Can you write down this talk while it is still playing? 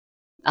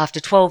after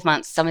 12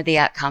 months, some of the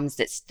outcomes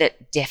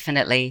that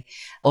definitely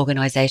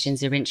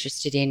organisations are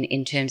interested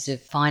in terms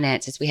of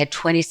finances. We had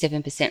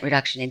 27%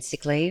 reduction in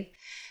sick leave,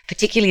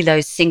 particularly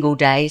those single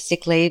day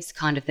sick leaves,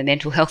 kind of the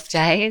mental health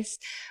days.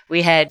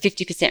 We had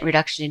 50%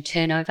 reduction in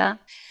turnover.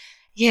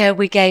 Yeah,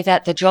 we gave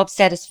out the job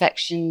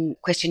satisfaction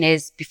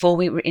questionnaires before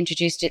we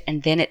introduced it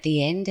and then at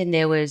the end, and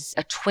there was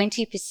a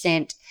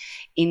 20%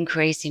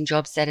 increase in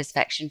job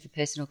satisfaction for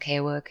personal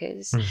care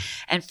workers.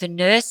 And for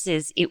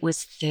nurses, it was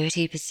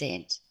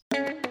 30%.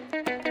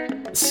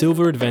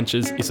 Silver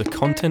Adventures is a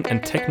content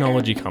and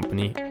technology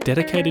company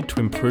dedicated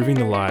to improving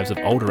the lives of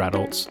older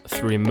adults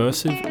through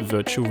immersive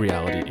virtual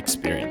reality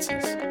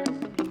experiences.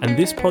 And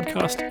this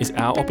podcast is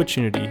our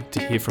opportunity to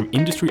hear from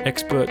industry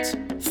experts,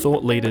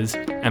 thought leaders,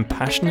 and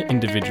passionate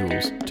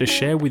individuals to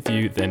share with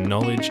you their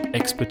knowledge,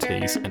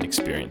 expertise, and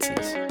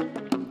experiences.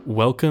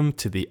 Welcome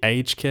to the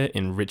Aged Care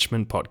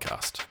Enrichment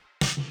Podcast.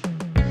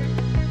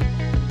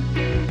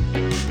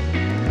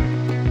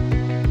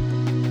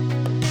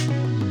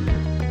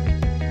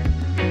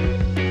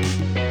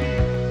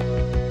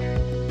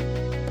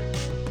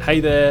 Hey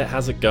there,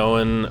 how's it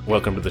going?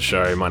 Welcome to the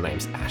show. My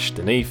name's Ash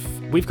Deneef.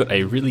 We've got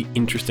a really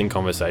interesting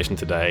conversation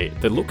today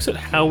that looks at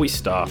how we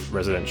staff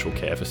residential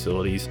care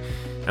facilities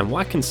and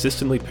why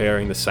consistently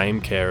pairing the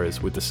same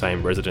carers with the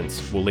same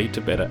residents will lead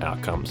to better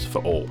outcomes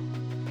for all.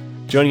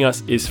 Joining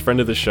us is friend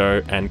of the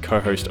show and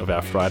co-host of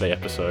our Friday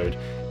episode,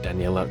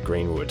 Daniela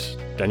Greenwood.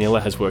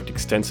 Daniela has worked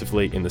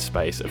extensively in the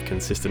space of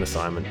consistent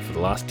assignment for the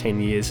last 10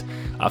 years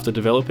after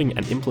developing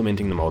and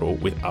implementing the model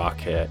with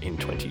RCare in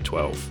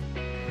 2012.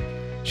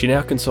 She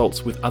now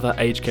consults with other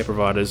aged care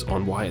providers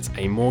on why it's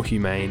a more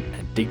humane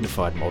and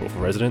dignified model for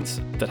residents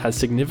that has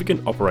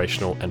significant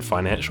operational and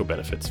financial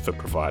benefits for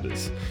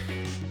providers.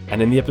 And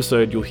in the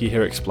episode, you'll hear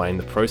her explain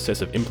the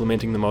process of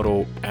implementing the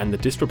model and the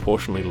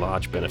disproportionately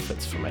large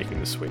benefits for making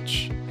the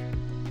switch.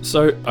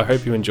 So I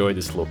hope you enjoy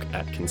this look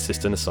at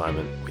consistent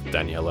assignment with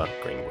Daniela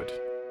Greenwood.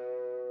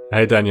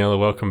 Hey Daniela,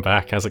 welcome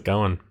back. How's it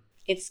going?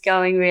 It's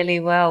going really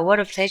well. What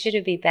a pleasure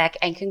to be back.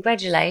 And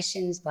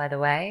congratulations, by the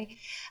way.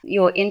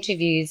 Your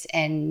interviews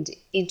and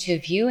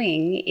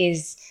interviewing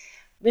is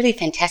really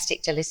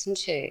fantastic to listen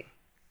to.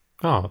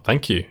 Oh,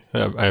 thank you.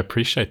 I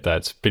appreciate that.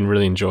 It's been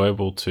really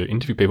enjoyable to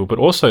interview people, but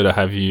also to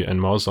have you and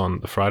Moz on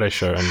the Friday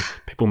show. And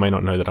people may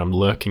not know that I'm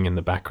lurking in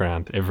the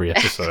background every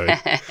episode,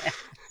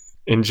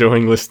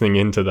 enjoying listening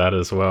into that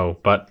as well.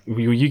 But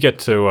you get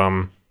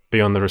to be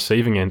on the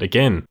receiving end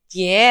again.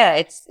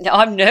 Yeah,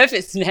 I'm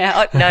nervous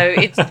now. No,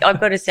 I've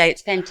got to say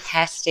it's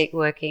fantastic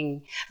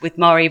working with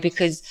Maury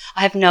because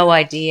I have no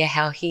idea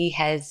how he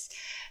has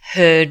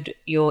heard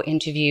your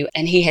interview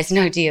and he has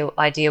no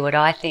idea what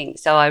I think.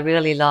 So I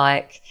really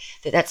like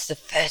that that's the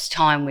first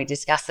time we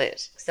discuss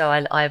it. So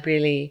I've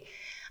really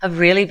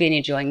been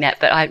enjoying that,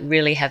 but I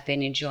really have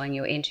been enjoying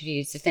your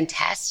interviews. The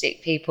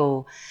fantastic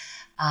people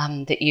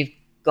that you've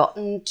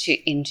gotten to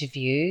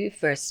interview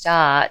for a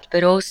start,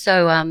 but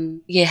also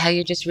how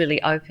you just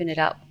really open it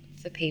up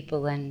for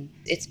people, and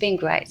it's been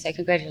great. So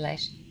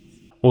congratulations.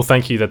 Well,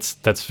 thank you.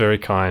 That's very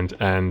kind.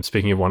 And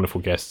speaking of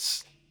wonderful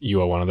guests,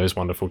 you are one of those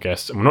wonderful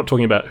guests. And we're not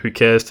talking about Who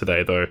Cares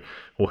today, though.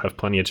 We'll have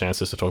plenty of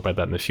chances to talk about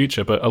that in the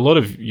future. But a lot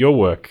of your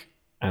work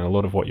and a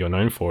lot of what you're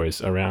known for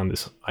is around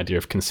this idea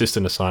of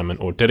consistent assignment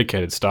or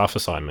dedicated staff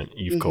assignment,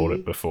 you've called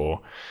it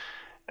before.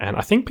 And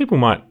I think people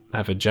might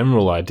have a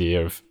general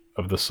idea of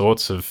the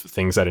sorts of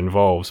things that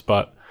involves,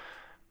 but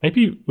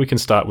maybe we can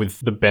start with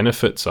the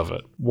benefits of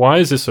it. Why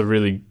is this a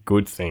really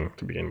good thing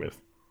to begin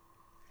with?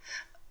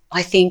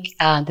 I think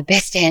the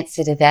best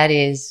answer to that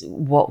is,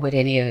 what would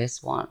any of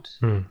us want?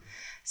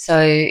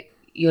 So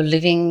you're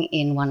living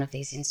in one of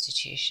these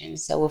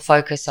institutions, so we'll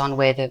focus on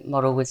where the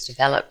model was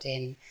developed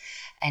in,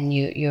 and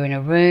you're in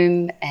a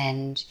room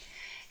and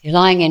you're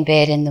lying in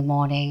bed in the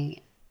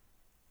morning.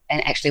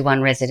 And actually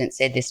one resident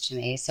said this to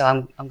me, so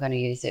I'm going to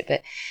use it.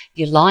 But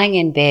you're lying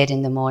in bed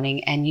in the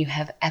morning and you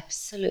have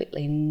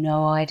absolutely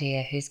no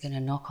idea who's going to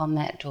knock on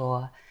that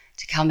door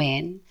to come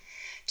in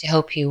to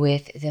help you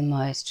with the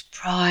most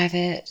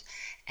private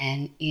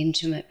and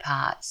intimate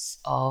parts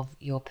of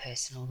your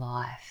personal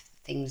life.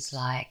 Things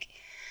like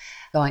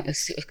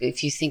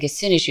if you think as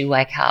soon as you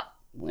wake up,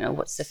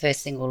 what's the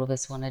first thing all of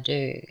us want to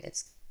do?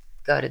 It's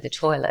go to the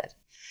toilet.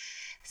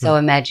 So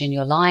imagine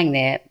you're lying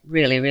there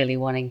really, really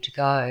wanting to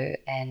go,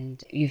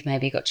 and you've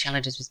maybe got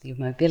challenges with your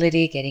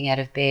mobility, getting out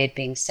of bed,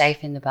 being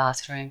safe in the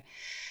bathroom.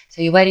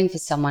 So you're waiting for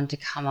someone to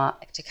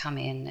come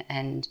in,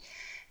 and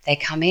they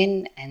come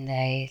in and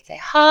they say,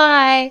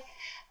 "Hi,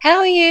 how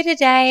are you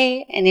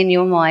today?" And in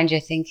your mind you're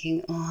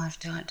thinking, "Oh,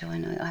 do I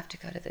know I have to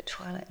go to the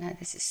toilet? No,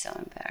 this is so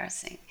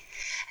embarrassing."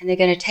 And they're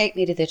going to take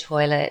me to the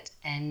toilet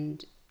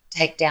and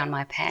take down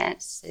my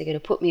pants. They're going to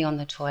put me on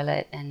the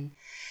toilet, and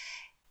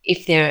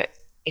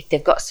if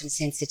they've got some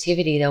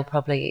sensitivity, they'll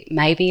probably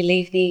maybe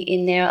leave me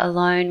in there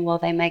alone while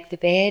they make the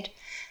bed.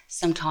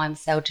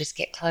 Sometimes they'll just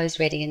get clothes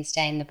ready and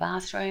stay in the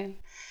bathroom.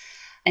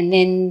 And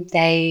then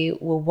they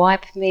will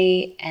wipe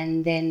me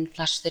and then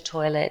flush the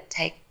toilet,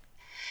 take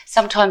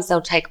Sometimes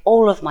they'll take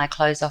all of my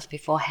clothes off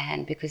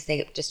beforehand because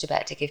they're just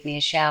about to give me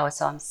a shower.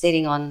 So I'm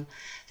sitting on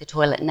the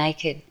toilet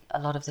naked a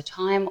lot of the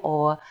time,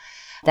 or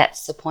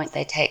that's the point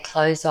they take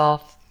clothes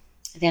off.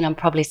 Then I'm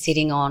probably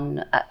sitting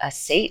on a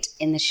seat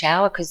in the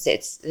shower because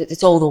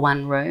it's all the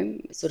one room,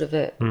 sort of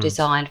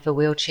designed for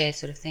wheelchair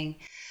sort of thing.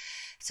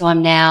 So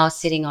I'm now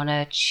sitting on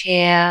a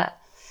chair.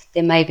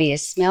 There may be a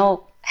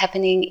smell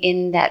happening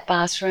in that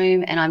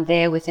bathroom, and I'm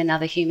there with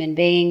another human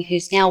being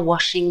who's now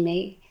washing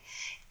me,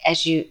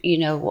 as you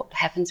know what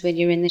happens when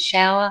you're in the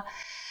shower,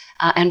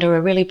 under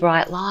a really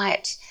bright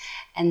light.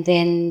 And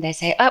then they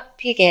say,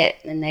 up you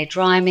get, and they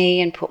dry me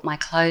and put my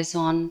clothes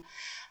on.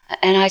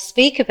 And I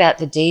speak about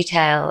the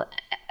detail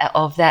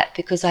of that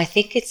because I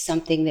think it's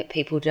something that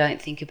people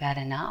don't think about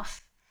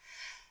enough,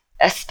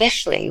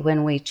 especially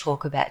when we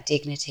talk about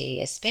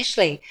dignity,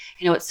 especially,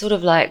 it's sort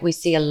of like we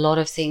see a lot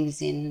of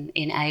things in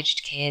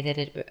aged care that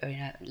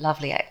are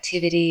lovely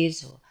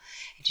activities or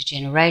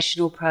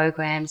intergenerational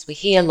programs. We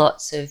hear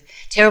lots of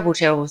terrible,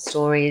 terrible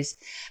stories,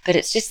 but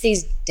it's just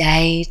these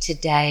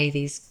day-to-day,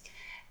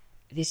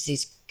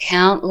 these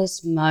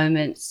countless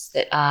moments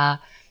that are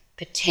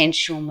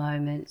potential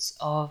moments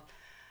of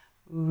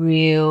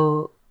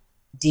real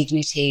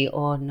dignity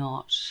or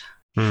not.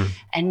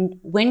 And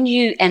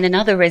and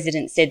another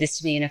resident said this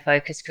to me in a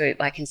focus group,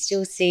 I can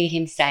still see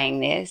him saying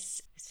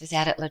this. This was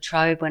out at La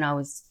Trobe when I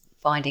was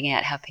finding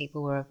out how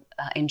people were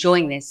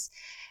enjoying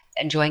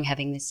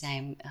having the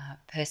same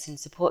person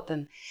support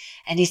them.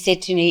 And he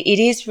said to me, it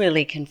is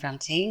really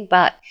confronting,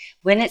 but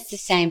when it's the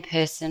same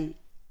person,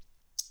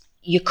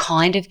 you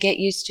kind of get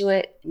used to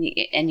it,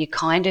 and you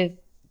kind of,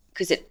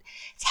 because it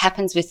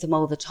happens with them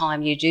all the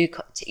time, you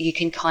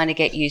can kind of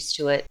get used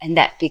to it, and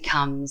that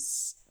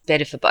becomes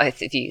better for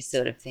both of you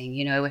sort of thing,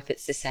 if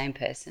it's the same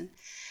person.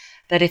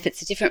 But if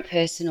it's a different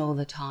person all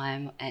the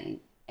time and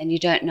you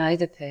don't know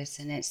the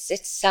person, it's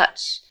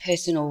such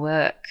personal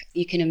work.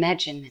 You can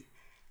imagine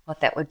what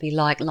that would be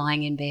like,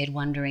 lying in bed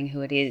wondering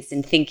who it is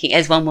and thinking,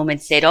 as one woman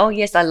said, oh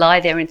yes, I lie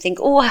there and think,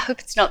 oh, I hope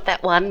it's not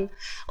that one,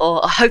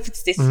 or I hope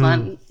it's this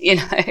one,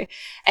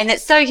 and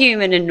it's so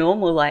human and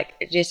normal, like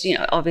just,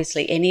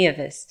 obviously any of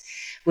us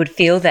would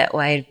feel that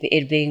way,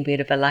 it being a bit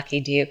of a lucky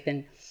dip,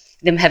 and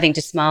them having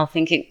to smile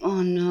thinking,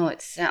 oh no,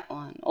 it's that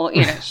one, or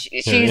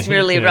she's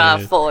really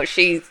rough, or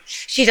she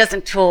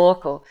doesn't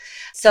talk, or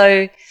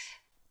so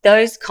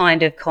those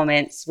kind of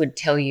comments would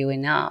tell you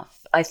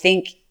enough. I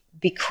think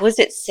because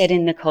it's set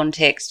in the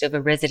context of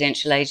a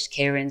residential aged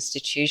care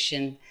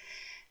institution,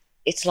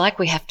 it's like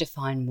we have to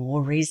find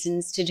more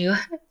reasons to do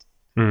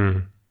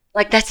it.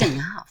 Like that's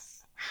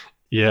enough.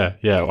 Yeah.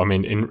 I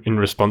mean, in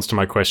response to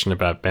my question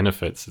about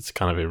benefits, it's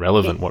kind of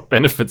irrelevant what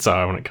benefits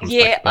are when it comes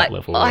back to that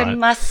level, right? I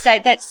must say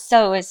that's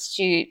so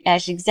astute,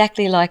 Ash,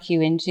 exactly like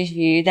you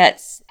interview.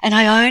 And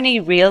I only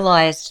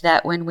realised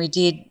that when we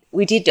did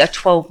a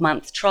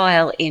 12-month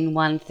trial in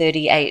one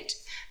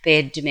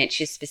 38-bed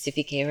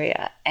dementia-specific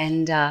area,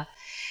 and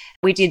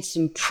we did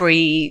some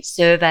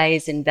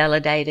pre-surveys and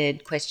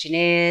validated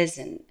questionnaires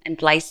and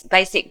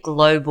basic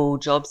global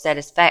job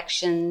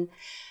satisfaction,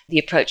 the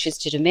approaches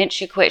to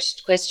dementia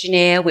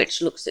questionnaire,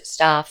 which looks at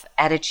staff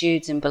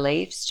attitudes and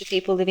beliefs to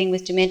people living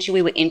with dementia.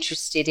 We were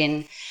interested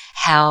in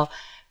how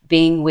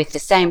being with the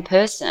same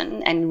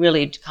person and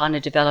really kind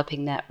of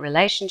developing that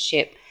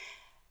relationship,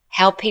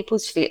 how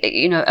people's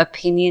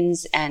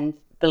opinions and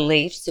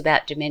beliefs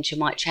about dementia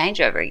might change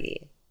over a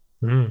year.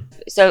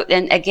 So,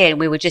 and again,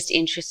 we were just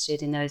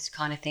interested in those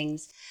kind of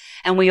things.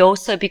 And we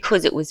also,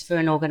 because it was for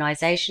an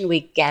organisation, we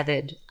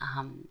gathered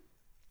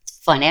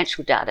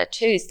financial data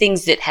too,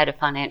 things that had a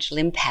financial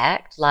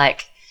impact,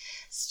 like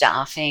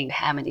staffing,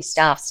 how many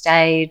staff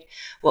stayed,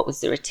 what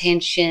was the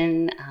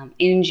retention,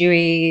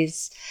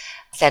 injuries,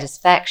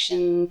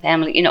 satisfaction,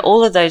 family,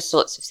 all of those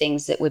sorts of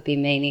things that would be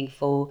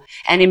meaningful.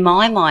 And in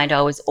my mind,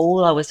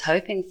 all I was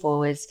hoping for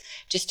was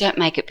just don't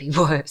make it be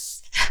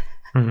worse.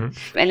 And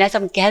as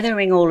I'm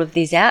gathering all of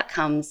these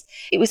outcomes,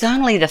 it was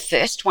only the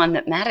first one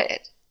that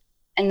mattered.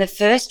 And the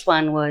first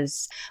one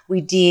was we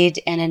did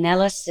an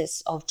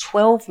analysis of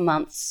 12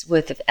 months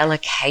worth of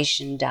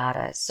allocation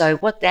data. So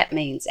what that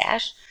means,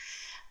 Ash,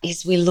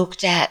 is we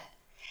looked at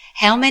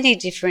how many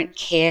different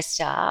care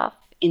staff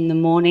in the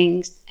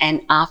mornings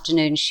and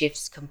afternoon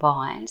shifts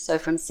combined. So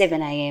from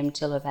 7 a.m.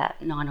 till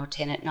about 9 or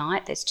 10 at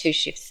night, there's 2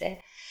 shifts there,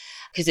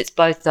 because it's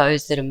both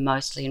those that are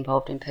mostly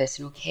involved in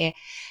personal care.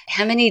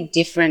 How many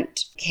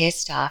different care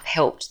staff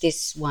helped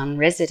this one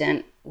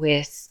resident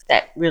with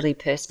that really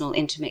personal,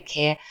 intimate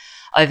care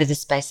over the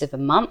space of a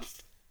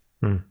month?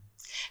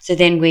 So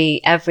then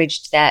we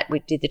averaged that. We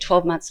did the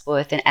 12 months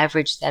worth and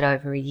averaged that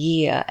over a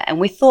year. And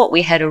we thought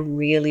we had a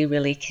really,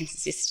 really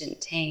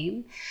consistent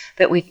team,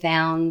 but we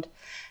found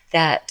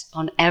that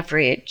on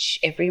average,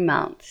 every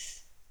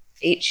month,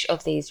 each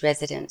of these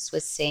residents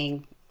was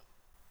seeing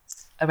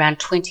around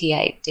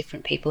 28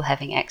 different people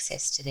having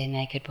access to their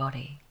naked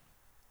body.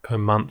 Per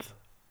month?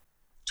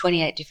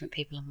 28 different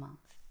people a month.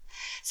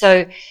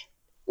 So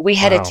We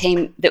had a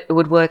team that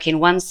would work in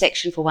one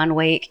section for 1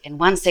 week and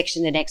one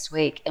section the next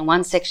week and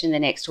one section the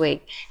next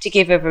week to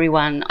give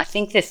everyone, I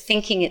think the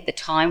thinking at the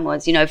time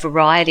was,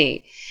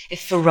 variety.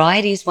 If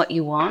variety is what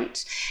you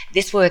want,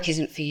 this work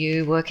isn't for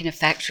you. Work in a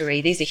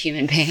factory. These are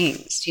human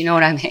beings. Do you know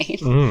what I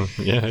mean?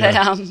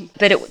 Yeah.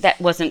 But that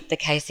wasn't the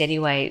case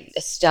anyway.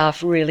 The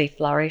staff really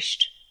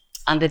flourished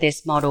under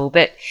this model.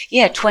 But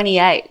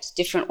 28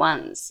 different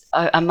ones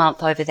a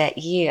month over that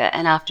year.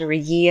 And after a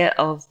year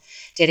of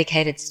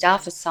dedicated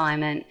staff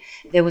assignment,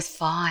 there was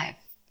 5.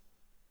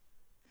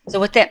 So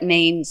what that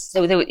means,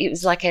 it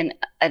was like an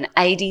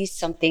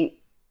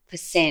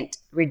 80-something%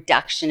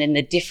 reduction in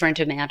the different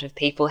amount of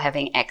people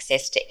having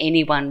access to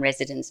any one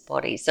resident's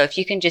body. So if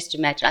you can just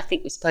imagine,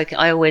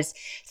 I always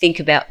think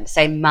about,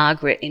 say,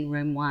 Margaret in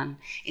room 1.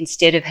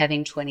 Instead of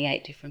having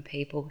 28 different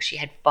people, she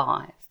had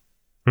 5.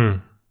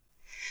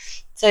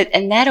 So,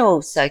 and that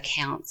also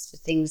counts for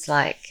things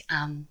like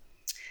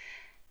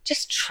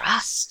just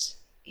trust.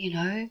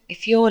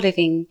 If you're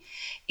living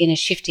in a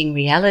shifting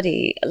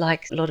reality,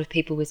 like a lot of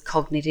people with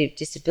cognitive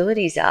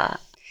disabilities are,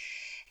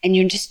 and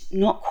you're just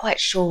not quite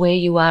sure where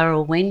you are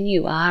or when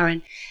you are,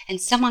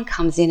 and someone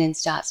comes in and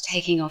starts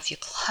taking off your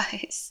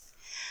clothes,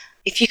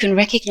 if you can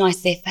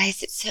recognise their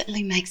face, it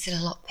certainly makes it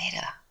a lot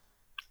better.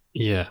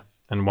 Yeah,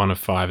 and 1 of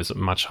 5 is a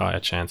much higher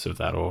chance of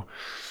that, or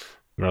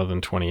rather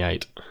than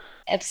 28.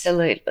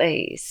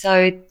 Absolutely.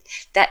 So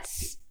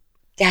that's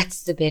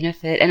the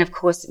benefit. And of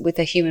course, with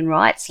a human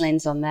rights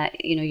lens on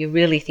that, you're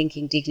really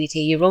thinking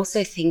dignity. You're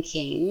also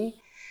thinking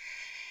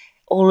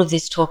all of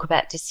this talk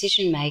about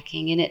decision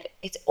making, and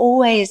it's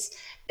always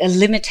a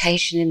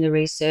limitation in the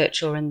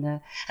research or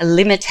a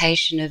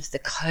limitation of the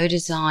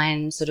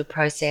co-design sort of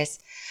process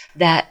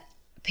that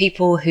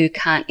people who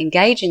can't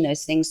engage in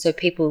those things, so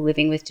people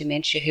living with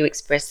dementia who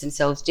express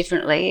themselves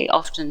differently,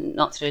 often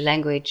not through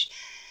language,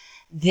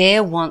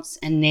 their wants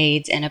and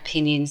needs and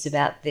opinions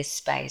about this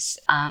space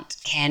aren't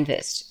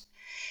canvassed.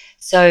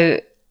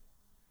 So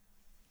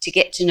to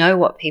get to know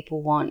what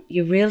people want,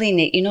 you're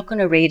not going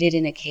to read it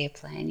in a care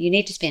plan. You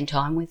need to spend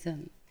time with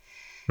them.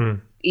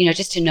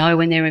 Just to know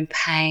when they're in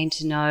pain,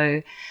 to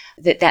know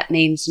that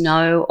means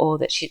no, or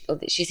that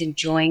she's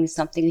enjoying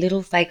something,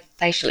 little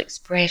facial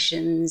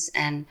expressions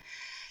and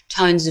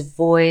tones of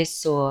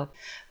voice or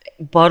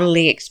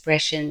bodily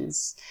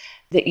expressions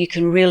that you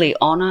can really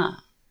honour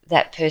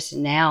that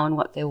person now and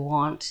what they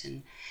want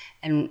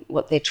and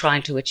what they're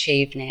trying to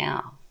achieve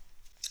now.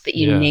 But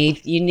you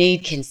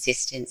need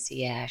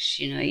consistency,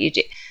 Ash.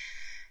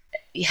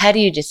 How do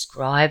you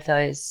describe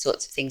those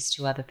sorts of things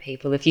to other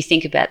people? If you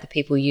think about the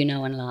people you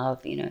know and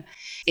love,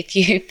 if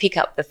you pick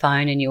up the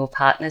phone and your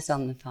partner's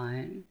on the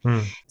phone,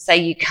 say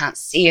you can't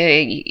see her,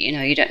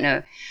 you don't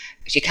know,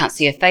 you can't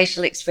see her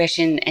facial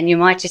expression, and you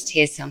might just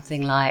hear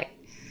something like,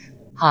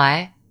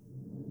 "Hi,"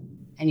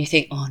 and you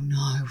think, "Oh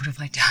no, what have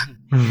I done?"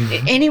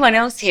 Anyone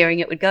else hearing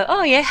it would go,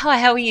 "Oh yeah, hi,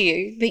 how are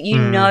you?" But you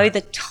know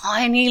the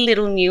tiny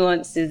little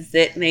nuances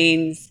that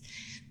means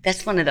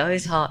that's one of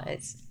those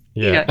highs.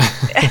 Yeah.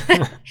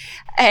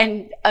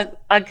 And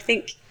I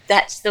think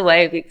that's the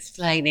way of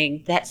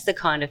explaining, that's the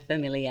kind of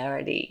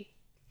familiarity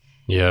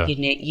you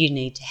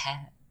need to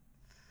have.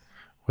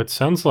 Well, it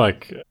sounds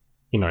like,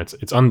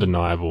 it's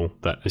undeniable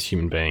that as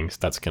human beings,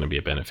 that's going to be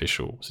a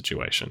beneficial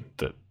situation,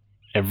 that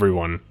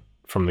everyone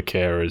from the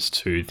carers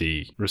to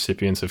the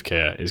recipients of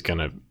care is going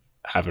to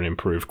have an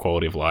improved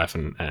quality of life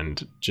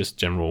and just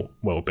general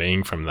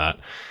well-being from that.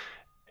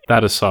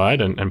 That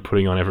aside, and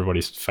putting on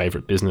everybody's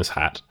favourite business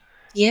hat,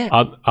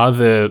 are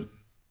there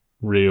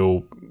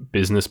real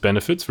business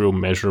benefits, real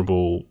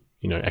measurable,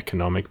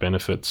 economic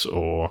benefits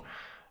or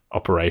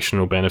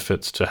operational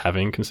benefits to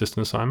having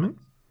consistent assignment?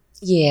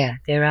 Yeah,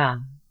 there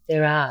are.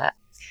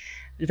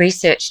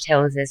 Research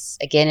tells us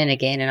again and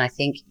again, and I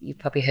think you've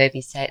probably heard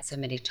me say it so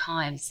many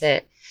times,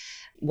 that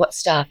what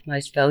staff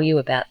most value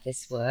about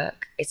this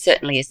work, it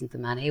certainly isn't the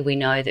money. We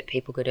know that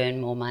people could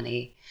earn more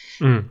money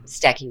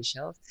stacking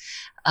shelves.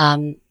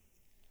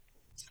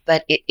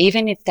 But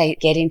even if they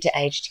get into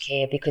aged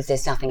care because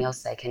there's nothing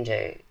else they can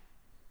do,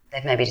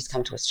 they've maybe just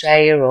come to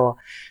Australia or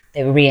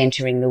they're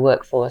re-entering the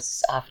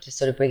workforce after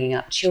sort of bringing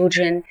up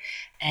children.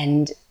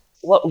 And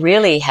what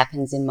really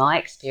happens in my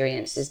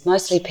experience is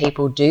mostly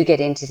people do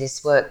get into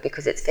this work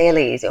because it's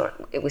fairly easy, or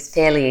it was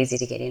fairly easy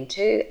to get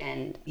into.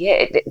 And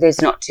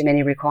there's not too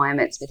many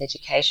requirements with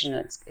education.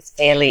 It's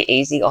fairly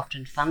easy,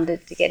 often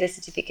funded to get a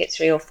certificate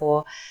 3 or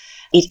 4.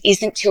 It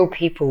isn't till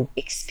people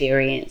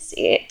experience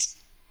it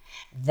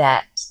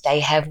that they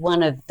have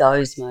one of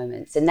those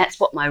moments. And that's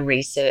what my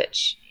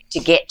research to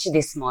get to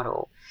this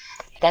model,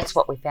 that's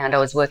what we found. I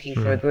was working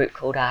for a group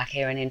called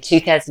Arcare, and in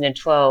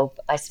 2012,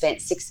 I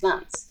spent 6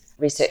 months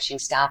researching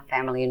staff,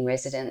 family and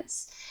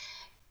residents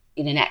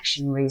in an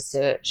action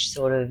research,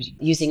 sort of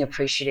using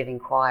appreciative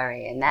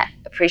inquiry. And that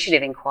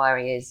appreciative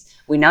inquiry is,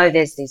 we know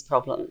there's these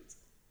problems,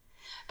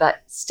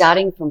 but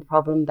starting from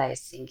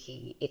problem-based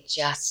thinking,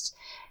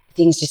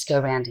 things just go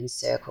around in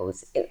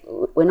circles.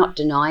 We're not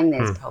denying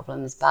there's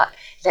problems, but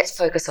let's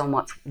focus on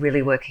what's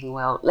really working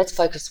well. Let's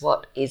focus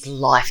what is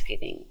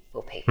life-giving.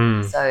 for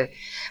people. So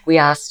we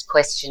asked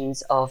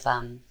questions of,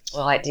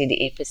 I did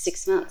it for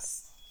 6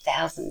 months,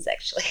 thousands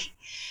actually,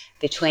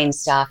 between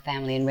staff,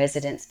 family and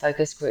residents,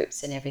 focus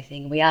groups and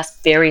everything. We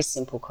asked very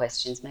simple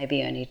questions,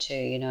 maybe only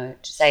 2, to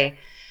say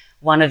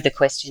one of the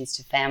questions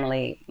to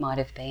family might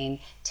have been,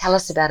 tell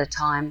us about a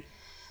time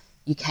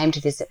you came to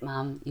visit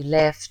Mum, you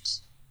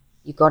left,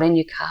 you got in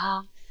your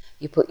car,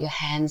 you put your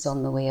hands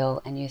on the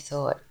wheel and you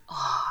thought,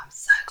 oh, I'm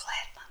so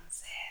glad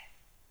Mum's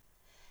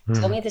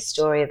there. Tell me the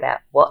story about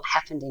what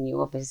happened in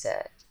your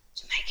visit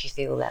to make you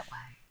feel that way.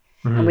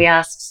 And we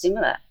asked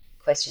similar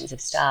questions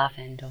of staff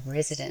and of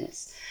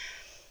residents,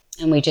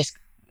 and we just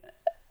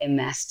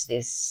amassed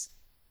this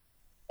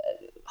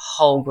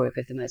whole group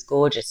of the most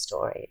gorgeous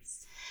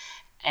stories.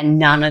 And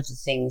none of the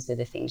things are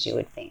the things you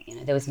would think.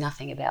 There was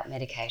nothing about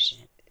medication.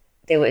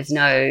 There was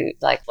no,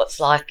 what's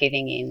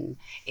life-giving in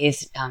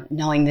is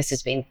knowing this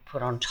has been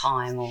put on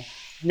time, or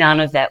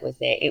none of that was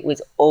there. It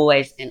was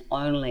always and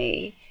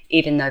only,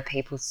 even though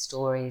people's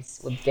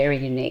stories were very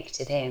unique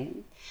to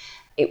them,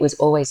 it was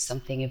always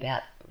something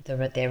about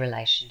their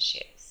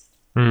relationships.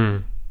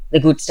 The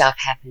good stuff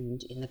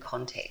happened in the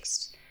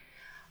context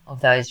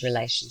of those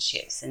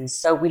relationships. And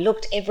so we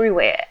looked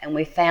everywhere, and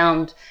we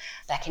found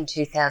back in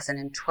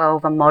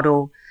 2012 a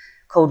model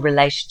called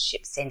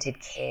relationship-centred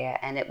care,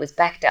 and it was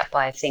backed up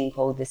by a thing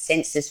called the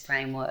Census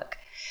Framework,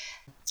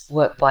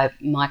 work by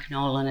Mike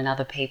Nolan and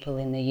other people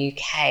in the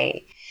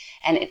UK.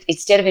 And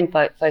instead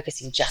of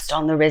focusing just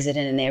on the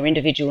resident and their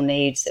individual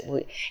needs,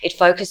 it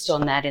focused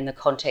on that in the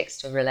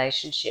context of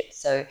relationships.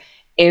 So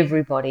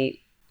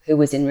everybody who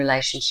was in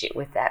relationship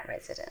with that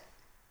resident.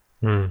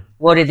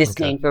 What did this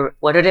mean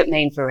what did it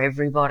mean for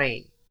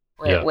everybody?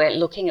 We're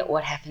looking at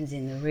what happens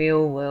in the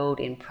real world,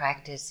 in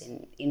practice,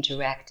 in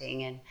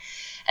interacting.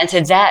 And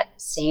so that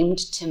seemed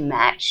to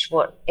match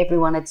what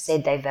everyone had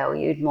said they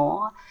valued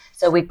more.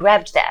 So we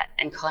grabbed that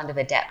and kind of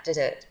adapted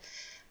it.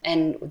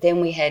 And then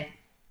we had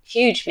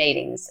huge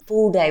meetings,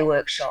 full-day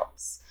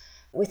workshops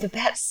with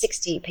about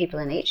 60 people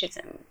in each of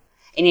them,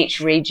 in each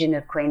region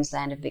of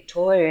Queensland and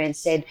Victoria, and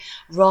said,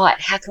 right,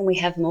 how can we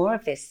have more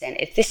of this then?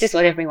 If this is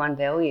what everyone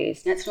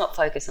values, let's not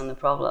focus on the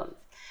problems.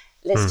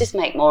 Let's just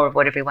make more of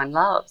what everyone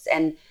loves.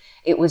 And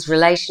it was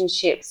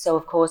relationships. So,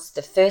 of course,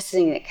 the first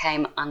thing that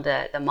came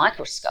under the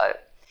microscope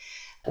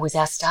was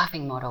our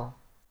staffing model.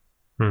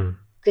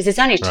 Because there's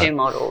only 2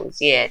 models.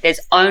 Yeah, there's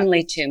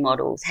only 2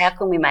 models. How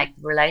can we make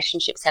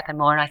relationships happen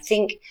more? And I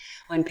think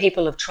when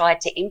people have tried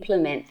to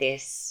implement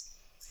this,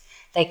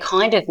 they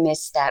kind of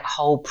missed that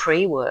whole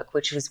pre-work,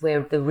 which was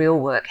where the real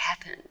work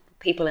happened.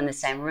 People in the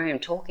same room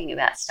talking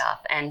about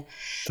stuff. And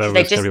that was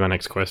going to be my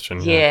next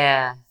question.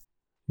 Yeah.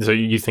 So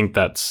you think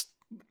that's,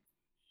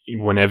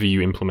 whenever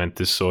you implement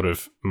this sort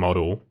of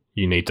model,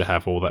 you need to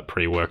have all that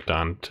pre-work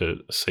done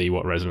to see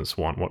what residents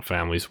want, what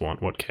families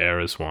want, what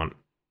carers want,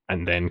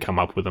 and then come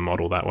up with a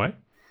model that way?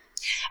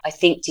 I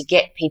think to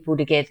get people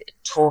together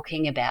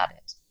talking about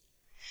it,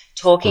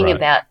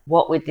 about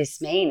what would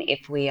this mean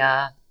if we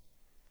are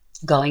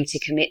going to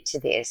commit to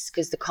this,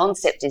 because the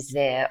concept is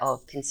there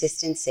of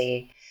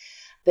consistency,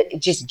 but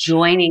just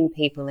joining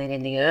people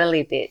in the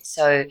early bit.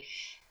 So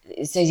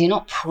you're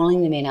not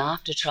pulling them in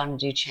after trying to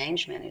do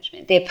change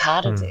management. They're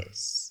part of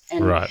this.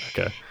 And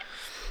okay.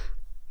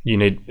 You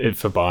need it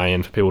for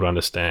buy-in, for people to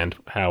understand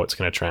how it's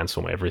going to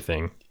transform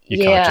everything.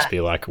 You can't just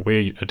be like,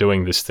 we are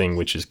doing this thing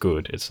which is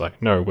good. It's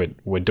like, no,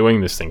 we're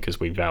doing this thing because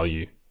we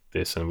value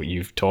this, and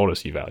you've told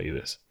us you value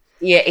this.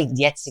 Yeah,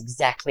 that's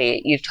exactly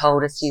it. You've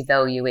told us you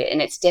value it.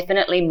 And it's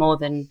definitely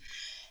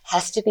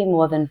has to be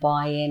more than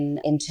buy-in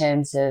in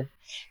terms of,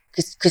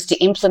 because to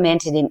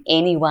implement it in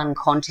any one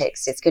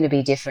context, it's going to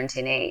be different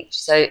in each.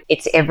 So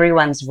it's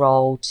everyone's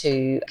role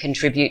to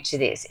contribute to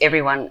this.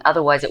 Everyone,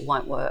 otherwise it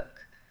won't work.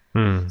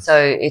 So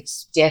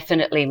it's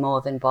definitely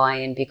more than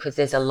buy-in, because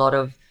there's a lot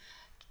of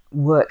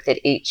work that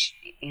each,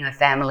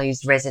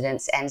 families,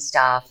 residents and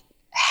staff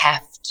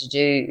have to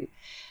do.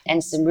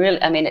 And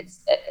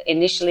it's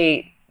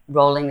initially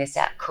rolling this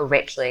out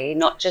correctly,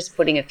 not just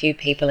putting a few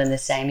people in the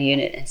same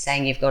unit and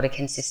saying you've got a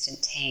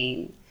consistent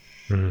team.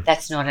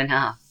 That's not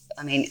enough.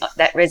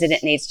 That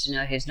resident needs to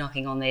know who's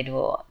knocking on their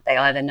door. They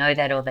either know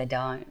that or they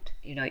don't.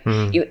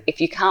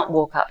 If you can't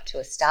walk up to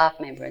a staff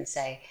member and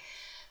say,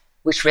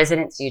 which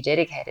residents are you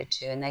dedicated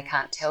to, and they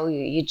can't tell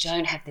you, you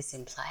don't have this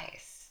in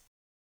place.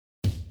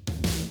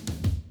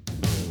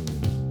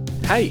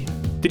 Hey,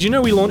 did you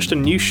know we launched a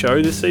new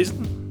show this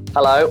season?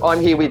 Hello, I'm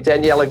here with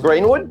Daniela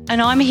Greenwood.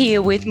 And I'm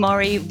here with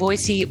Maury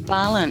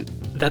Boise-Barlin.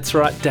 That's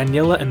right,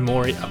 Daniela and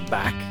Maury are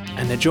back,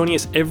 and they're joining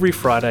us every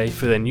Friday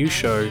for their new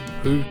show,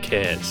 Who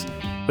Cares?,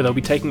 where they'll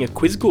be taking a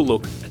quizzical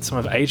look at some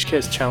of aged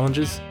care's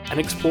challenges and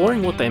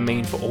exploring what they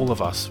mean for all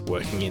of us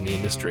working in the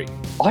industry.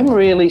 I'm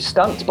really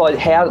stumped by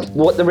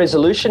what the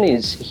resolution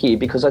is here,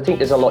 because I think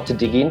there's a lot to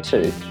dig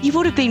into. You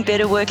would have been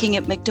better working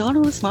at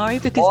McDonald's, Maury,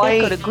 because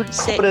they've got a good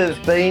set. I could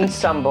have been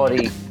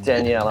somebody,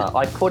 Daniela.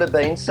 I could have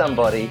been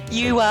somebody.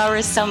 You are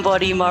a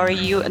somebody,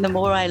 Maury. And the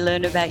more I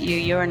learn about you,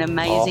 you're an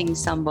amazing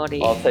somebody.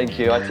 Oh, thank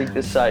you. I think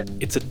the same.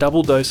 It's a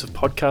double dose of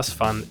podcast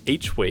fun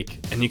each week,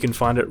 and you can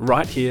find it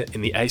right here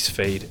in the ACE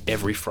feed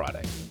every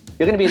Friday.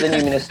 You're going to be the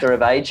new Minister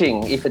of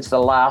Ageing if it's the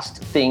last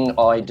thing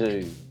I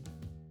do.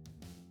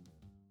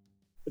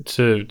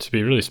 To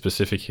be really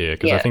specific here,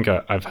 because I think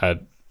I've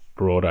had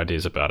broad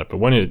ideas about it, but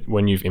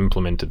when you've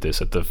implemented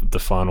this at the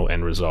final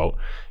end result,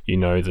 you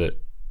know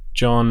that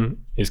John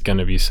is going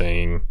to be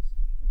seeing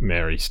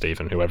Mary,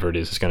 Stephen, whoever it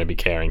is going to be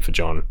caring for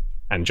John,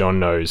 and John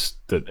knows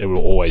that it will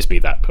always be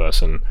that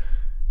person.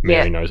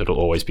 Mary knows it'll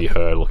always be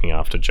her looking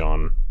after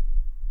John.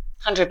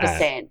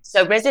 100%.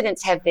 So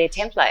residents have their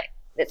template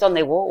that's on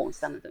their wall,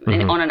 some of them,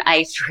 and on an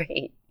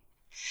A3.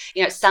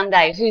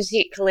 Sunday, who's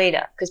here?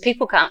 Kalita, because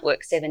people can't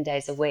work 7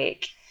 days a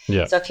week.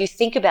 Yeah. So if you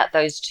think about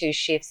those two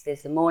shifts,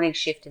 there's the morning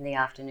shift and the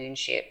afternoon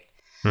shift.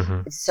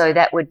 So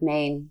that would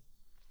mean,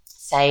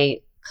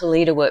 say,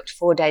 Kalita worked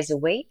 4 days a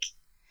week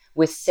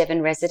with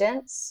 7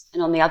 residents,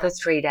 and on the other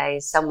 3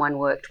 days, someone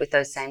worked with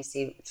those same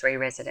 3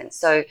 residents.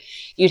 So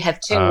you'd have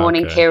 2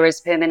 morning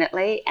carers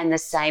permanently and the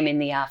same in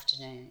the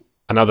afternoon.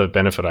 Another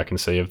benefit I can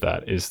see of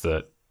that is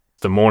that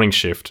the morning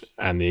shift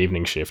and the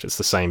evening shift, it's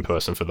the same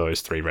person for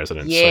those 3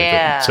 residents.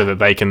 So that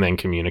they can then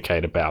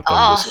communicate about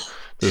them.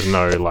 There's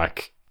no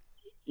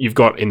you've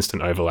got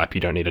instant overlap.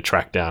 You don't need to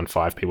track down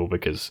 5 people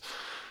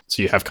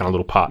so you have kind of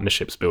little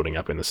partnerships building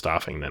up in the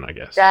staffing then, I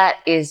guess. That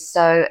is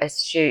so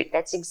astute.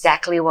 That's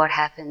exactly what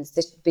happens.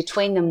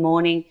 Between the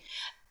morning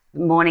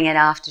and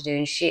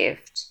afternoon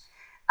shift,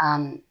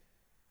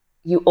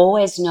 you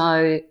always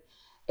know,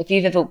 if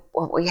you've ever,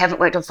 we haven't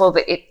worked on before,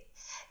 but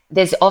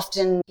there's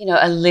often,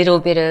 a little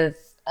bit of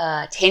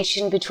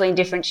tension between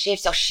different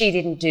shifts. Oh, she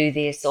didn't do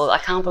this, or I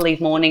can't believe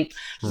morning.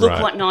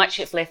 Look what night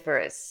shift left for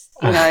us.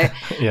 And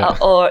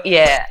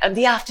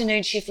the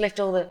afternoon shift left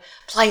all the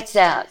plates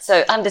out.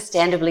 So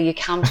understandably, you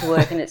come to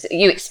work and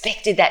you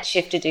expected that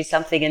shift to do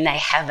something and they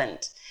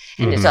haven't.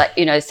 And it's like,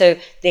 so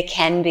there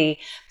can be,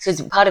 so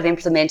part of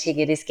implementing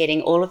it is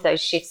getting all of those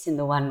shifts in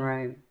the one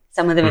room.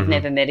 Some of them have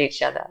never met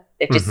each other.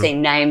 They've just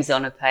seen names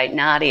on a page.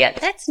 Nadia,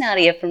 that's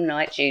Nadia from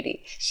Night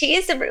Duty. She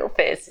is a real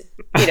person,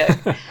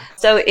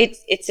 So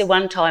it's a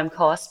one-time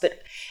cost.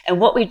 And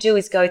what we do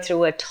is go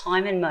through a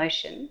time and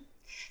motion.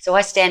 So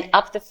I stand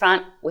up the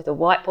front with a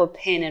whiteboard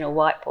pen and a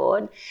whiteboard,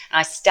 and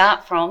I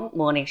start from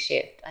morning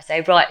shift. I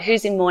say, right,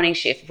 who's in morning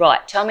shift? Right,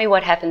 tell me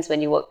what happens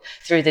when you walk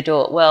through the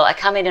door. Well, I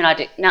come in and I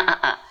do,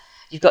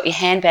 You've got your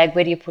handbag,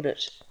 where do you put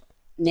it?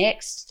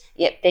 Next,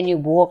 then you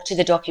walk to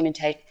the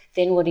documentation.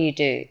 Then what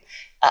do?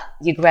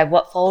 You grab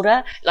what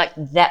folder? Like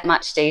that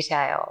much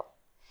detail.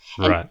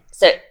 Right.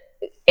 So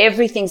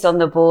everything's on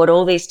the board,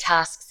 all these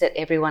tasks that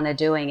everyone are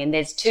doing. And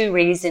there's 2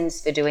 reasons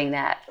for doing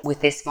that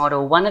with this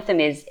model. One of them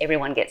is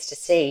everyone gets to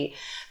see.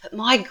 But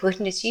my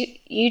goodness,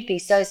 you'd be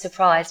so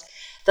surprised.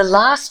 The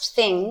last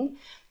thing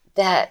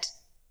that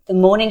the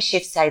morning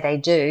shifts say they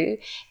do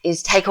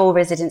is take all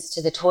residents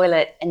to the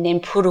toilet and then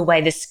put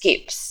away the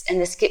skips.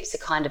 And the skips are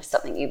kind of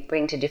something you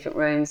bring to different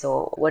rooms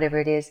or whatever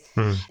it is.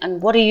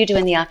 And what do you do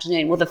in the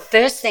afternoon? Well, the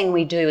first thing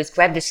we do is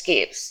grab the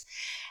skips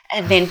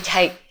and then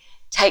take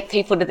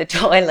people to the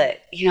toilet.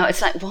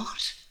 It's like,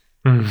 what?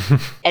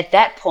 At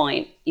that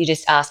point, you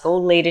just ask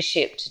all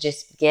leadership to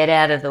just get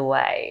out of the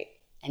way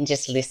and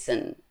just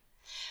listen.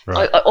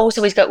 Right. I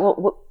also always go,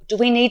 well, do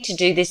we need to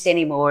do this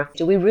anymore?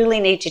 Do we really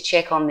need to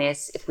check on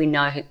this if we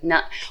know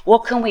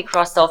what can we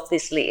cross off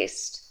this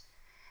list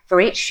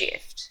for each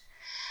shift?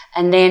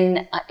 And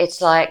then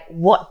it's like,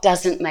 what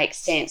doesn't make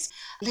sense?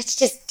 Let's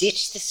just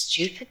ditch the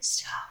stupid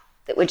stuff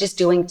that we're just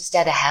doing just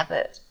out of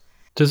habit.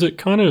 Does it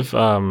kind of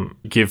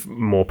give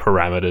more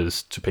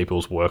parameters to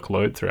people's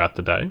workload throughout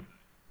the day?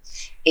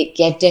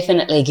 It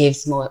definitely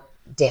gives more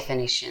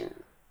definition.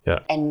 Yeah.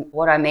 And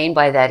what I mean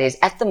by that is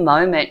at the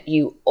moment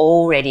you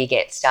already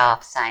get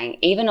staff saying,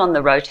 even on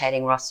the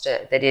rotating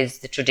roster that is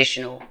the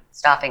traditional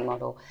staffing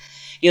model,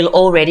 you'll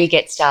already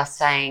get staff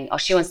saying, oh,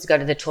 she wants to go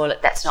to the toilet,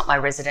 that's not my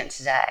resident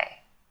today.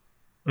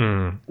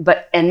 And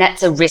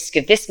that's a risk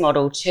of this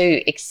model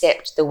too,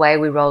 except the way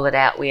we roll it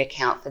out, we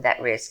account for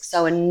that risk.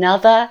 So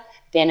another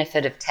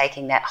benefit of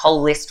taking that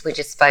whole list we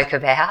just spoke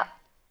about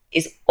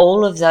is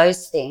all of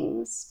those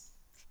things,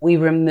 we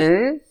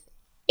remove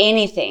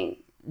anything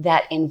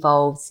that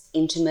involves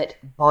intimate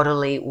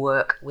bodily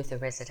work with a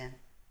resident.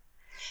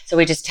 So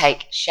we just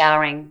take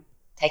showering,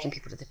 taking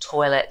people to the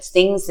toilets,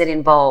 things that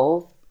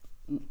involve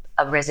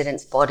a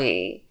resident's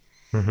body,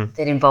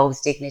 that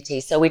involves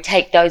dignity. So we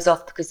take those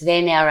off because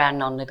they're now our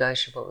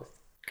non-negotiables.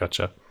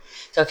 Gotcha.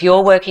 So if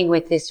you're working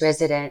with this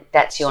resident,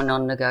 that's your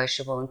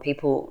non-negotiable, and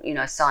people,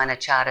 sign a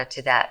charter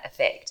to that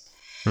effect.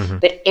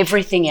 But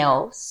everything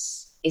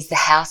else is the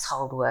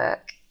household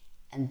work,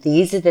 and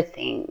these are the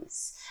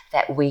things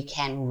that we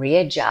can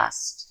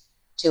readjust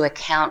to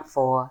account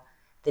for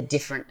the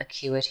different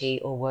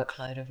acuity or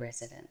workload of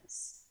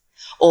residents.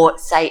 Or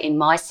say in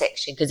my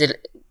section, because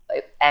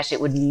it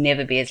would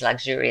never be as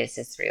luxurious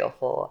as 3 or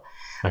 4,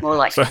 more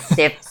like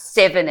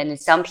 7, and in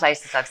some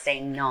places I've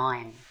seen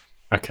 9.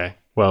 Okay,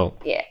 well,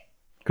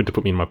 good to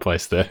put me in my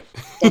place there.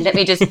 Then let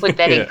me just put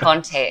that in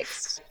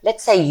context.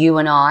 Let's say you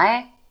and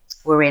I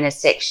were in a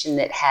section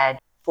that had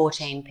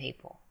 14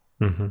 people,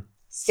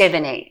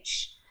 7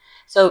 each.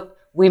 So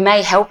we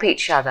may help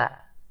each other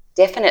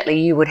definitely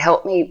you would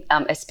help me,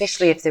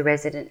 especially if the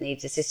resident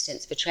needs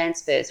assistance for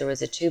transfers or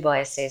as a 2-by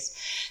assess.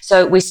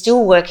 So we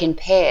still work in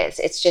pairs.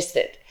 It's just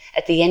that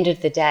at the end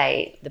of the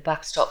day, the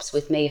buck stops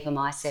with me for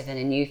my 7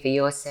 and you for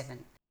your 7.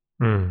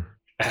 Mm.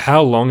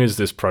 How long is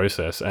this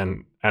process,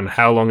 and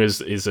how long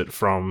is it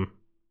from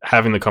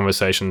having the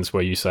conversations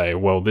where you say,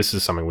 well, this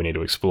is something we need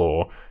to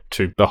explore,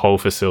 to the whole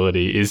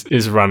facility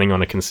is running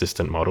on a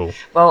consistent model?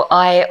 Well,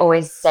 I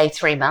always say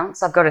 3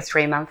 months. I've got a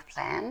 3-month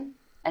plan,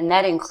 and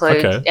that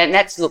includes, and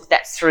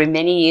that's through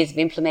many years of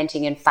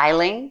implementing and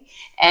failing,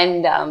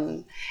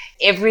 and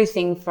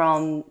everything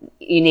from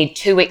you need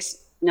 2 weeks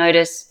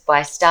notice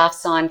by staff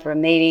sign for a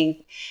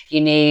meeting.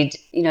 You need,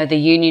 the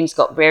union's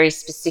got very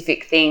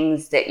specific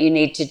things that you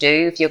need to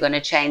do. If you're going to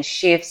change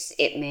shifts,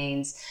 it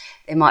means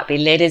there might be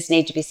letters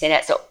need to be sent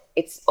out. So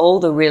it's all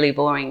the really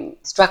boring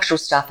structural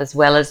stuff as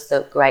well as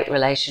the great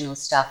relational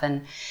stuff.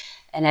 And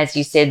as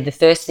you said, the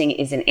first thing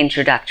is an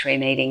introductory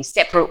meeting,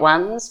 separate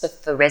ones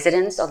for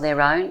residents on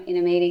their own in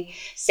a meeting,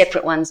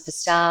 separate ones for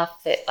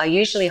staff that I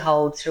usually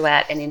hold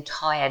throughout an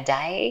entire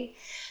day.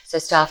 So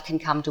staff can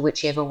come to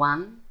whichever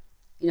one.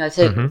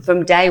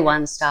 From day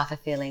one, staff are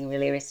feeling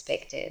really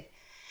respected.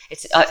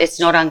 It's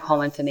not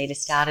uncommon for me to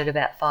start at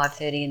about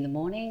 5:30 in the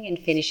morning and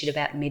finish at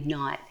about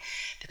midnight,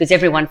 because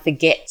everyone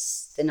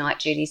forgets the night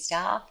duty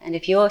staff. And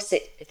if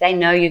they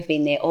know you've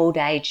been there all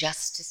day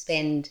just to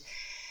spend,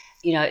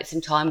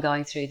 some time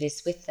going through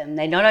this with them,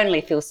 they not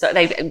only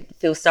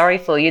feel sorry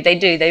for you, they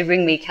do. They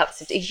ring me cups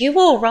of tea. Are you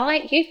all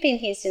right? You've been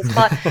here since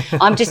 5.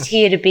 I'm just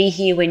here to be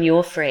here when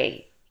you're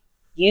free.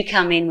 You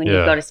come in when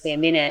you've got a spare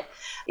minute.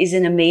 Is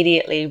an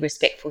immediately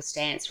respectful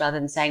stance, rather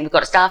than saying we've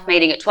got a staff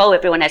meeting at 12,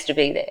 everyone has to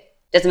be there.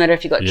 Doesn't matter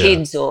if you've got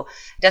kids, or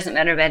doesn't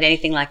matter about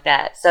anything like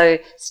that. So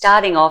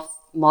starting off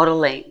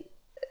modelling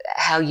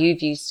how you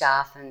view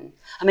staff.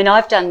 And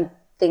I've done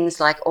things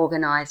like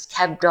organised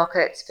cab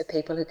dockets for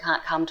people who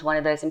can't come to one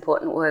of those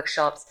important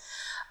workshops,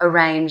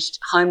 arranged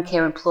home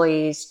care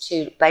employees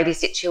to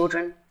babysit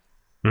children.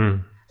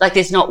 Like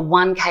there's not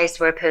one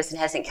case where a person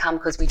hasn't come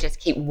because we just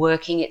keep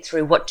working it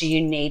through. What do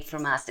you need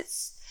from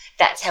us?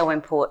 That's how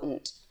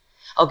important.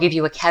 I'll give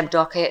you a cab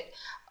docket.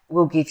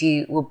 We'll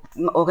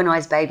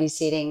organise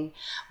babysitting.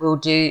 We'll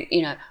do,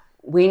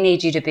 we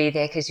need you to be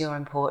there because you're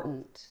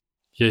important.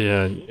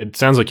 Yeah. It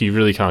sounds like you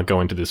really can't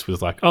go into this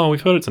with like, oh,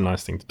 we've heard it's a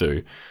nice thing to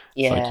do.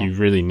 Yeah. It's like you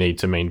really need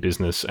to mean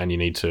business, and you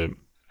need to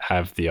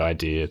have the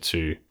idea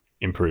to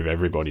improve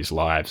everybody's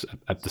lives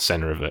at the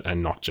centre of it,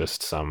 and not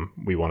just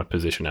we want to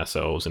position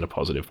ourselves in a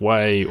positive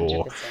way,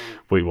 or 100%.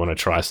 We want to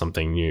try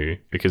something new,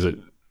 because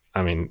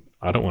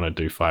I don't want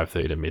to do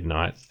 5:30 to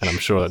midnight, and I'm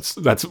sure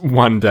that's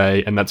one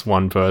day and that's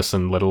one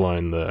person, let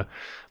alone the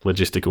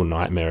logistical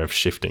nightmare of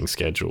shifting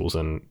schedules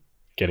and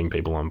getting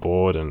people on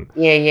board. And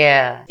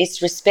yeah,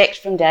 it's respect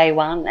from day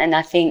one, and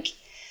I think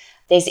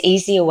there's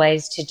easier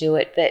ways to do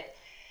it, but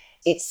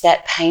it's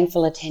that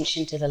painful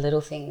attention to the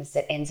little things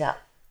that ends up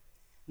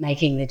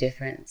making the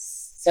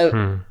difference.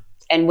 So,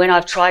 and when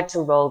I've tried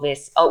to roll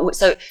this,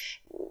 so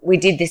we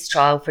did this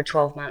trial for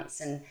 12 months,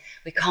 and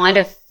we kind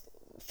of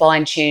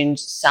fine-tuned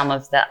some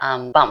of the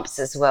bumps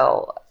as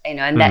well,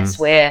 and that's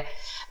where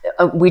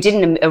we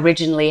didn't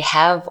originally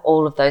have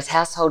all of those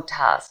household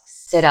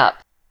tasks set up.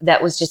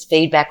 That was just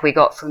feedback we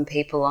got from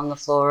people on the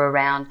floor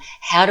around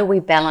how do we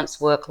balance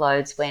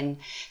workloads when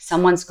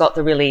someone's got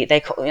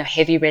they call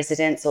heavy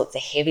residents, or it's a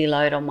heavy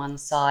load on one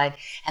side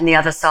and the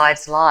other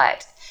side's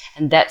light.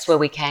 And that's where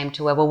we came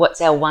to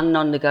what's our one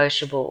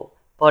non-negotiable?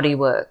 Body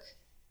work.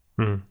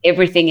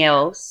 Everything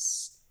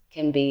else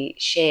can be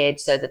shared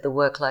so that the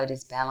workload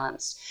is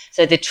balanced.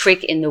 So the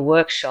trick in the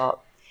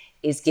workshop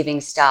is giving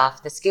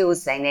staff the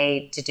skills they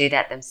need to do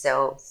that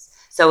themselves.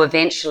 So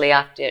eventually,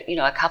 after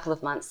a couple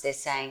of months, they're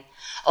saying,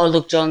 oh,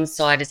 look, John's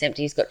side is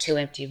empty, he's got 2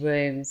 empty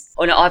rooms.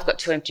 Or no, I've got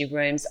 2 empty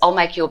rooms, I'll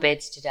make your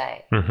beds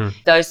today.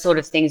 Those sort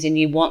of things, and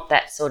you want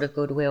that sort of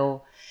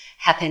goodwill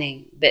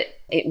happening. But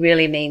it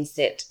really means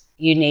that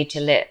you need to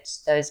let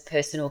those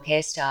personal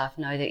care staff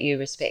know that you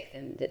respect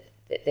them, that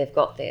they've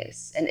got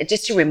this, and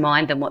just to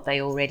remind them what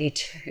they already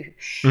do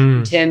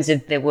in terms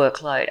of their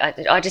workload.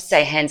 I just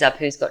say hands up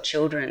who's got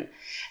children,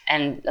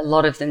 and a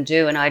lot of them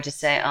do, and I just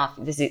say, oh,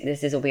 this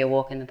will be a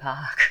walk in the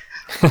park.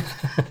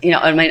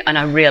 And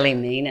I really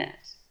mean it.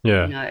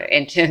 Yeah.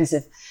 In terms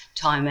of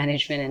time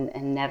management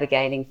and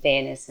navigating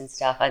fairness and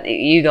stuff. I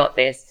think you got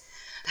this.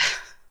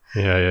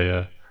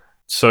 Yeah.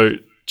 So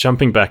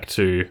jumping back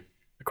to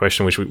a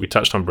question which we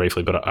touched on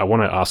briefly, but I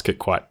want to ask it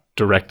quite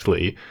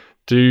directly.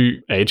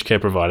 Do aged care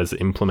providers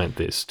that implement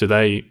this, do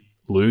they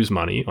lose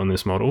money on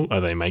this model? Are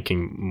they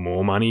making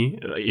more money?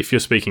 If you're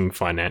speaking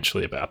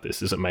financially about this,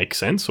 does it make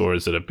sense, or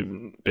is it a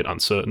bit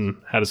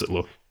uncertain? How does it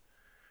look?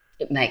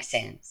 It makes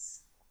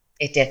sense.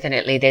 It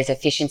definitely, there's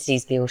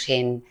efficiencies built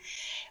in.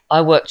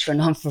 I worked for a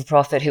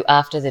non-for-profit who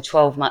after the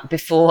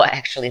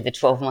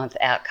 12-month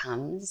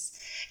outcomes,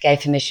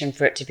 gave permission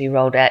for it to be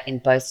rolled out in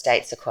both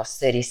states across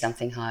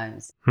 30-something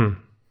homes.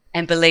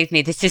 And believe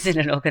me, this isn't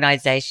an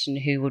organisation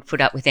who would put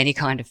up with any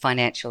kind of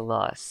financial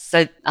loss.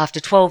 So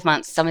after 12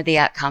 months, some of the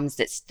outcomes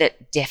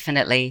that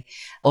definitely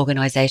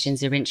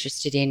organisations are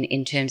interested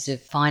in terms of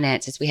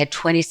finances, we had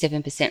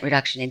 27%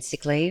 reduction in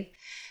sick leave,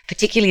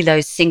 particularly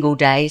those single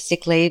day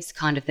sick leaves,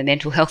 kind of the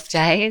mental health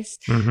days.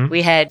 Mm-hmm.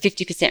 We had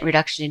 50%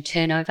 reduction in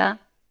turnover.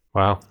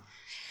 Wow.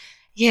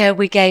 Yeah,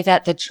 we gave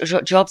out the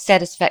job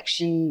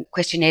satisfaction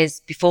questionnaires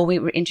before we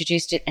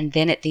introduced it and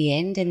then at the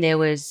end, and there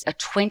was a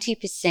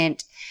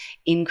 20%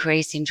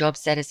 increase in job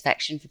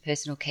satisfaction for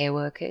personal care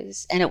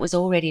workers, and it was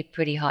already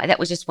pretty high. That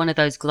was just one of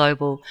those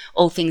global,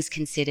 all things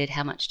considered,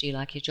 how much do you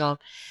like your job?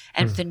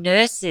 And for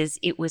nurses,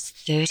 it was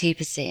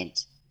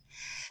 30%.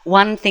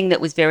 One thing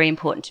that was very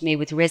important to me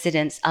with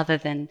residents, other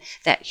than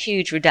that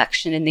huge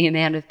reduction in the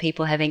amount of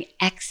people having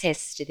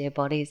access to their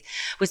bodies,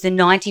 was the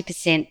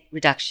 90%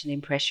 reduction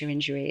in pressure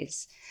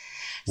injuries.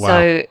 Wow.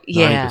 So,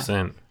 yeah,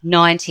 90%.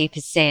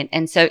 90%.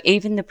 And so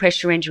even the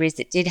pressure injuries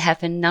that did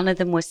happen, none of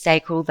them were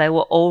sacral. They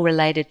were all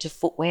related to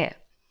footwear.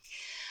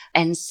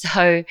 And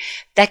so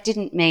that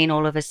didn't mean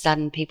all of a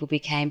sudden people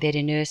became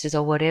better nurses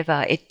or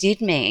whatever. It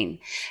did mean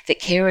that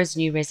carers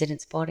knew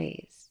residents'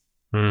 bodies.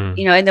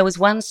 You know, and there was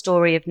one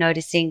story of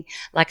noticing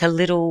like a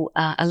little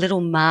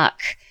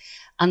mark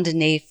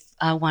underneath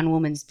one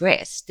woman's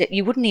breast that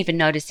you wouldn't even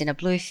notice in a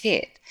blue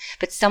fit,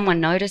 but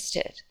someone noticed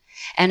it.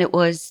 And it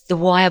was the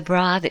wire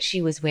bra that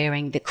she was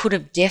wearing that could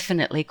have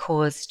definitely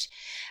caused,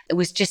 it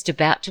was just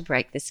about to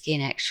break the skin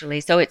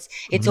actually. So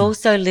it's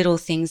also little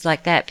things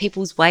like that.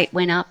 People's weight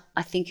went up.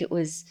 I think it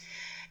was,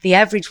 the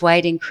average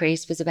weight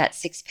increase was about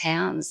 6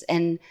 pounds.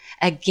 And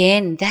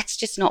again, that's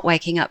just not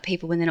waking up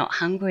people when they're not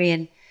hungry.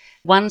 And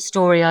one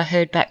story I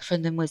heard back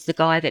from them was the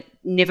guy that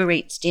never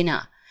eats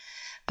dinner,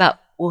 but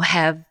will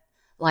have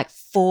like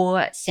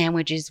 4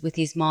 sandwiches with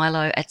his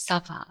Milo at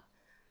supper.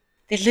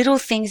 They're little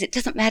things. It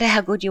doesn't matter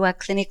how good you are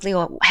clinically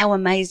or how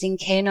amazing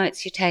care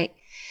notes you take.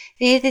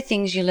 They're the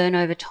things you learn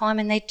over time,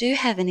 and they do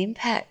have an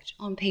impact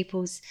on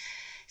people's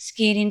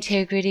skin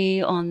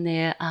integrity, on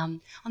their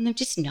on them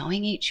just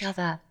knowing each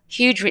other.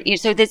 Huge.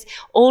 So there's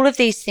all of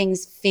these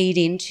things feed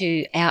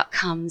into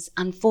outcomes,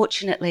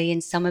 unfortunately,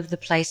 in some of the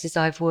places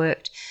I've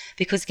worked,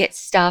 because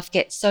staff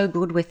get so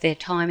good with their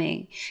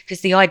timing, because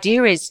the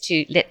idea is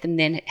to let them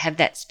then have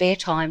that spare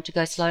time to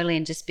go slowly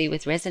and just be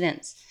with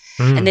residents.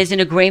 And there's an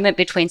agreement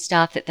between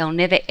staff that they'll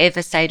never,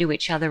 ever say to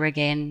each other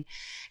again,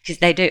 because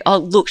they do, oh,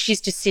 look,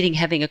 she's just sitting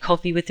having a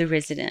coffee with the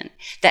resident.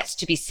 That's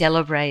to be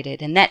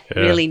celebrated. And that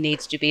really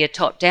needs to be a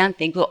top-down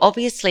thing. Well,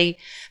 obviously,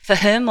 for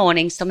her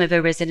morning, some of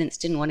her residents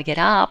didn't want to get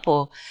up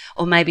or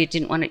maybe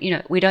didn't want to, you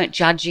know, we don't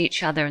judge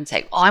each other and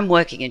say, I'm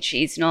working and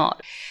she's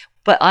not.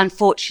 But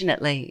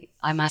unfortunately,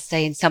 I must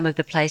say, in some of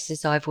the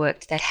places I've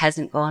worked, that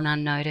hasn't gone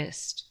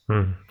unnoticed.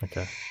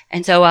 Okay.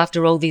 And so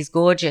after all these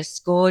gorgeous,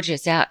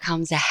 gorgeous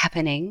outcomes are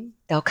happening,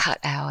 they'll cut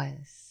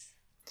hours.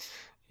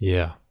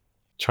 Yeah.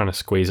 Trying to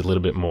squeeze a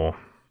little bit more.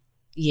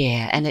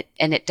 Yeah,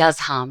 and it does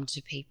harm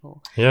to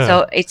people. Yeah.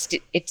 So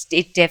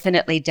it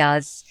definitely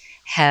does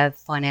have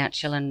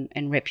financial and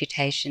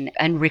reputation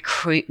and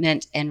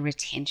recruitment and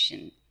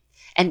retention.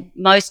 And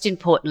most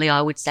importantly,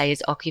 I would say,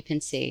 is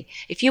occupancy.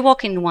 If you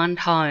walk in one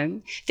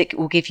home that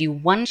will give you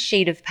one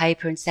sheet of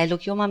paper and say,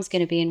 look, your mum's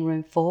going to be in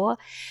room 4.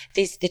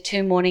 These are the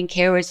 2 morning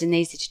carers and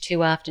these are the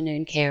 2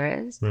 afternoon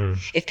carers.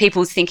 If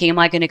people's thinking, am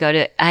I going to go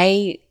to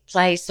A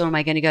place or am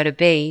I going to go to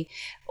B?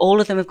 All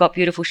of them have got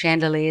beautiful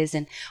chandeliers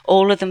and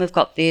all of them have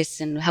got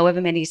this and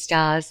however many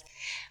stars.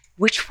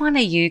 Which one are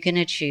you going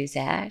to choose,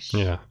 Ash?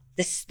 Yeah.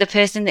 The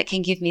person that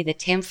can give me the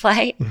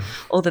template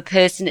or the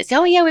person that says,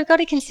 oh, yeah, we've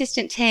got a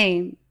consistent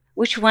team.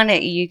 Which one are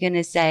you going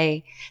to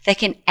say they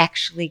can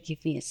actually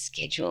give me a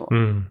schedule?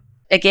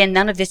 Again,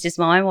 none of this is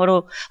my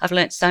model. I've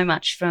learnt so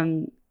much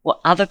from what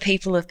other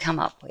people have come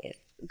up with.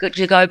 Good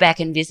to go back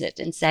and visit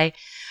and say,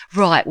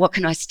 right, what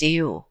can I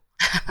steal?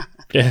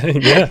 Yeah.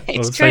 Well,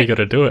 that's how you got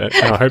to do it.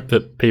 And I hope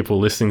that people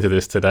listening to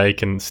this today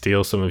can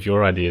steal some of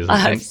your ideas. I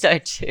hope so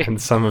too. And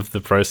some of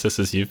the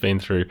processes you've been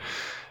through.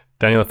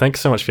 Daniela,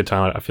 thanks so much for your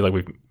time. I feel like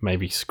we've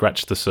maybe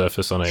scratched the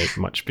surface on a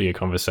much bigger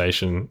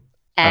conversation.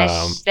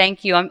 Ash,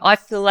 thank you. I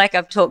feel like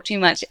I've talked too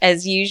much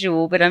as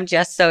usual, but I'm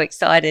just so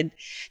excited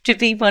to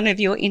be one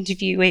of your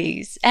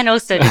interviewees and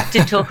also to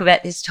talk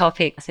about this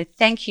topic. So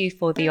thank you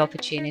for the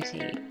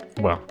opportunity.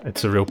 Well,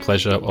 it's a real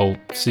pleasure. I'll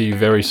see you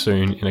very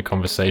soon in a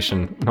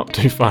conversation not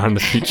too far in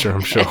the future,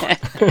 I'm sure.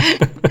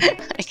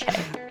 Okay.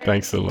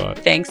 Thanks a lot.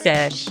 Thanks,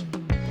 Ash.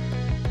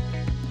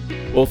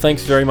 Well,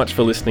 thanks very much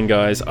for listening,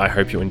 guys. I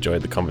hope you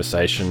enjoyed the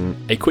conversation.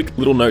 A quick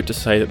little note to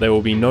say that there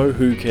will be no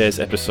Who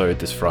Cares episode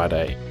this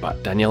Friday,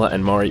 but Daniela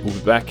and Maury will be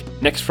back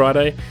next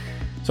Friday.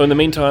 So in the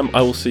meantime,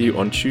 I will see you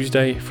on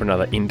Tuesday for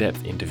another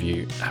in-depth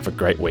interview. Have a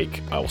great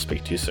week. I will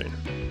speak to you soon.